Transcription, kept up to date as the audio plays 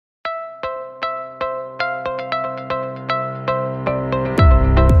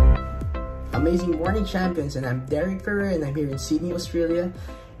amazing morning champions, and I'm Deric and I'm here in Sydney, Australia.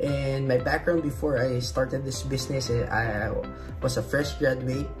 And my background before I started this business, I was a fresh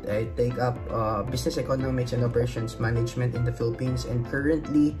graduate. I take up business economics and operations management in the Philippines, and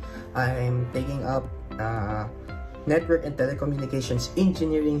currently I'm taking up network and telecommunications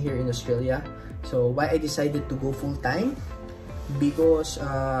engineering here in Australia. So why I decided to go full-time? Because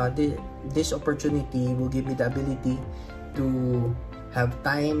this opportunity will give me the ability to have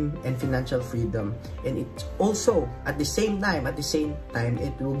time and financial freedom, and it's also at the same time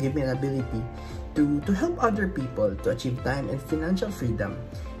it will give me an ability to help other people to achieve time and financial freedom.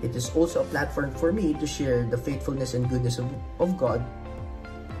 It is also a platform for me to share the faithfulness and goodness of God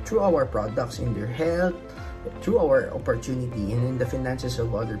through our products, in their health, through our opportunity, and in the finances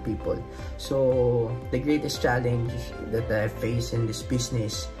of other people. So the greatest challenge that I face in this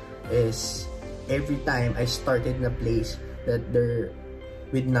business is every time I started in a place that they're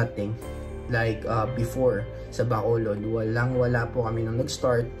with nothing. Like before sa Bacolod, wala po kami nung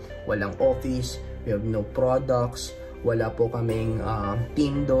nag-start, walang office, we have no products, wala po kaming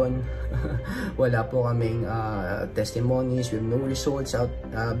team doon, wala po kaming testimonies, we have no results out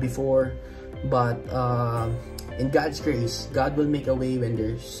before. But in God's grace, God will make a way when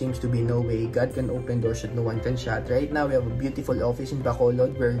there seems to be no way. God can open doors that no one can shut. Right now we have a beautiful office in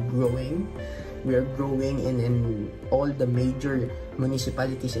Bacolod. We're growing in all the major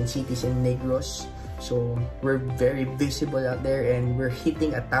municipalities and cities in Negros. So we're very visible out there, and we're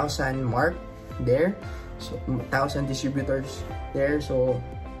hitting 1,000 mark there. So 1,000 distributors there. So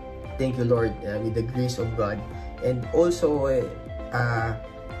thank you, Lord, with the grace of God. And also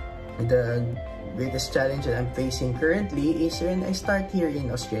the greatest challenge that I'm facing currently is when I start here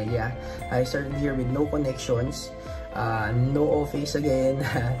in Australia. I started here with no connections, no office again,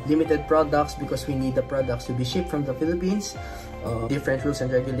 limited products because we need the products to be shipped from the Philippines, different rules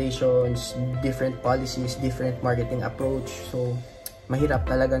and regulations, different policies, different marketing approach. So mahirap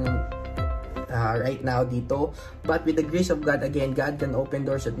talaga right now dito, but with the grace of God, again, God can open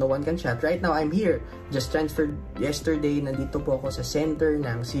doors that no one can shut. Right now I'm here, just transferred yesterday. Nandito po ako sa center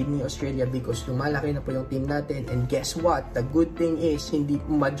ng Sydney, Australia, because lumalaki na po yung team natin. And guess what, the good thing is hindi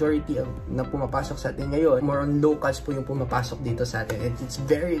majority na pumapasok sa atin ngayon, more on locals po yung pumapasok dito sa atin, and it's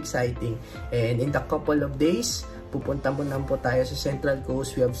very exciting. And in the couple of days, pupunta mo po tayo sa Central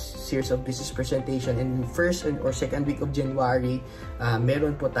Coast. We have series of business presentation, and first or second week of January,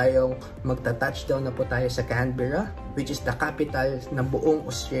 meron po tayong magta-touchdown na po tayo sa Canberra, which is the capital ng buong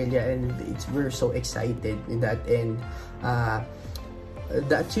Australia, and we're so excited with that. And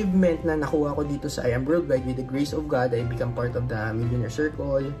the achievement na nakuha ko dito sa IAM Worldwide, with the grace of God, I become part of the Millionaire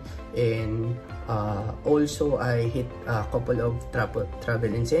Circle, and also I hit a couple of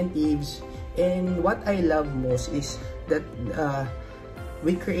travel incentives. And what I love most is that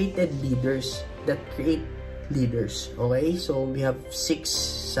we created leaders that create leaders. Okay, so we have 6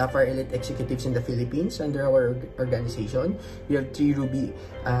 Sapphire Elite Executives in the Philippines under our organization. We have 3 Ruby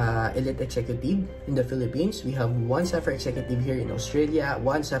Elite Executive in the Philippines. We have 1 Sapphire Executive here in Australia,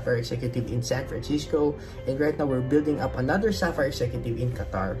 1 Sapphire Executive in San Francisco, and right now we're building up another Sapphire Executive in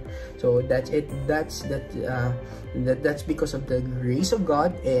Qatar. So that's it. That's because of the grace of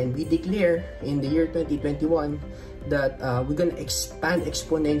God, and we declare in the year 2021 that we're gonna expand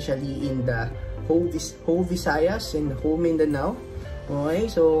exponentially in the whole Visayas and whole Mindanao. Okay,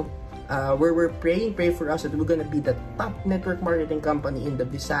 so we're pray for us that we're gonna be the top network marketing company in the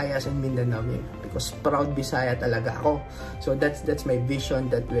Visayas and Mindanao, because proud Bisaya talaga ako. So that's my vision,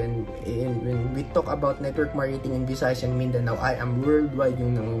 that when we talk about network marketing in Visayas and Mindanao, I am worldwide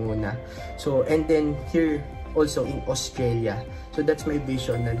yung nangunguna. So, and then here also in Australia. So that's my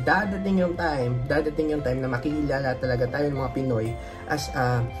vision, na dadating yung time na makikilala talaga tayo ng mga Pinoy as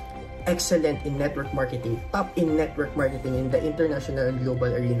excellent in network marketing, top in network marketing in the international and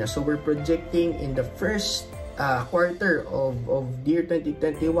global arena. So we're projecting in the first quarter of year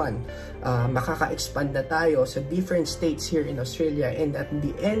 2021, makaka-expand na tayo sa different states here in Australia, and at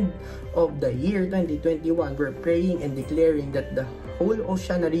the end of the year 2021, we're praying and declaring that the whole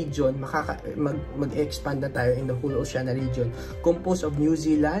Oceania region, mag-expand na tayo in the whole Oceania region, composed of New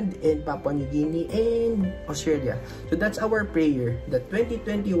Zealand and Papua New Guinea and Australia. So that's our prayer, that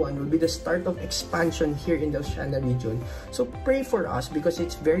 2021 will be the start of expansion here in the Oceania region. So pray for us, because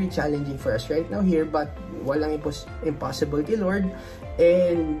it's very challenging for us right now here, but walang impossible kay Lord.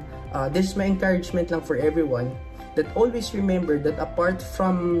 And this is my encouragement lang for everyone, that always remember that apart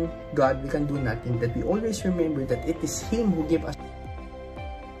from God, we can do nothing. That we always remember that it is Him who gave us